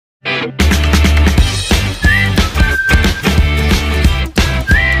Hello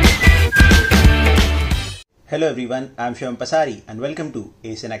everyone, I am Shivam Pasari and welcome to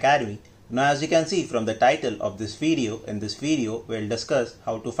ACN Academy. Now as you can see from the title of this video, in this video we'll discuss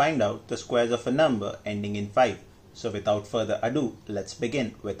how to find out the squares of a number ending in 5. So without further ado, let's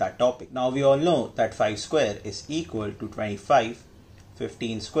begin with our topic. Now we all know that 5 square is equal to 25,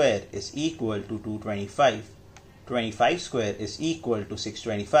 15 square is equal to 225, 25 square is equal to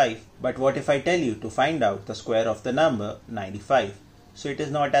 625. But what if I tell you to find out the square of the number 95? So it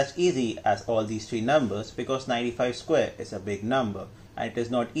is not as easy as all these three numbers because 95 square is a big number and it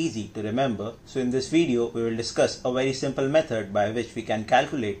is not easy to remember. So in this video we will discuss a very simple method by which we can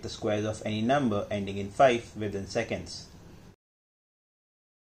calculate the squares of any number ending in 5 within seconds.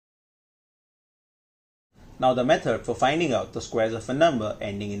 Now the method for finding out the squares of a number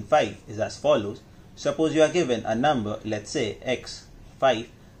ending in 5 is as follows. Suppose you are given a number, let's say x, 5,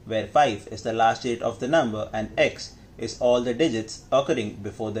 where 5 is the last digit of the number and x is all the digits occurring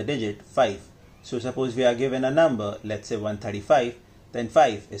before the digit 5. So suppose we are given a number, let's say 135, then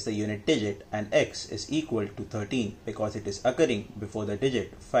 5 is the unit digit and x is equal to 13 because it is occurring before the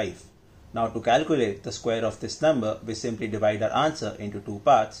digit 5. Now to calculate the square of this number, we simply divide our answer into two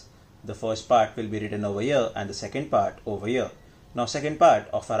parts. The first part will be written over here and the second part over here. Now second part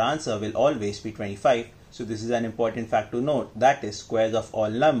of our answer will always be 25. So this is an important fact to note, that is squares of all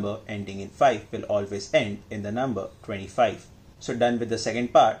number ending in 5 will always end in the number 25. So done with the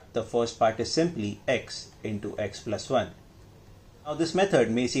second part, the first part is simply x into x plus 1. Now this method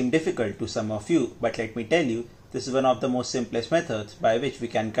may seem difficult to some of you, but let me tell you, this is one of the most simplest methods by which we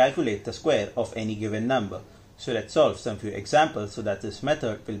can calculate the square of any given number. So let's solve some few examples so that this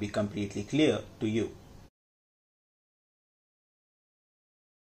method will be completely clear to you.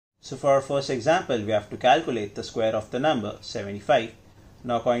 So for our first example, we have to calculate the square of the number 75.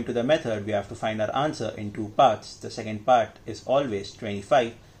 Now according to the method, we have to find our answer in two parts. The second part is always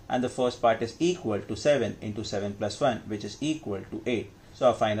 25 and the first part is equal to 7 into 7 plus 1, which is equal to 8. So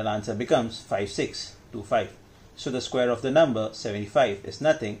our final answer becomes 5625. So the square of the number 75 is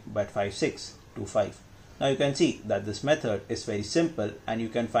nothing but 5625. Now you can see that this method is very simple and you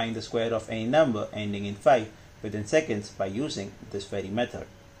can find the square of any number ending in 5 within seconds by using this very method.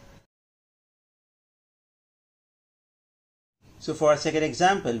 So for our second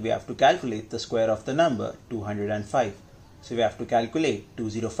example, we have to calculate the square of the number 205. So we have to calculate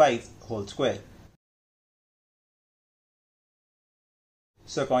 205 whole square.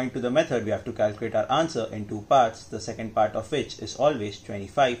 So according to the method, we have to calculate our answer in two parts, the second part of which is always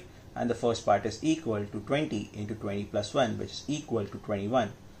 25 and the first part is equal to 20 into 20 plus 1, which is equal to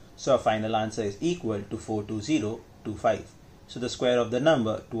 21. So our final answer is equal to 42025. So the square of the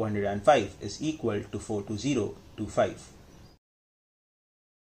number 205 is equal to 42025.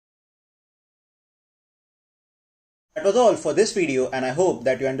 That was all for this video and I hope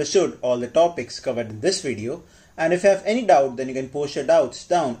that you understood all the topics covered in this video. And if you have any doubt, then you can post your doubts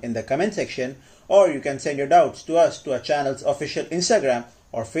down in the comment section, or you can send your doubts to us to our channel's official Instagram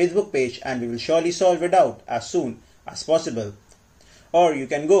or Facebook page and we will surely solve your doubt as soon as possible. Or you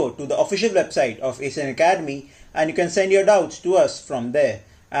can go to the official website of ACN Academy and you can send your doubts to us from there,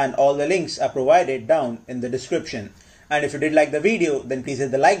 and all the links are provided down in the description. And if you did like the video, then please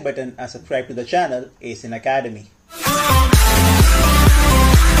hit the like button and subscribe to the channel ACN Academy. Oh,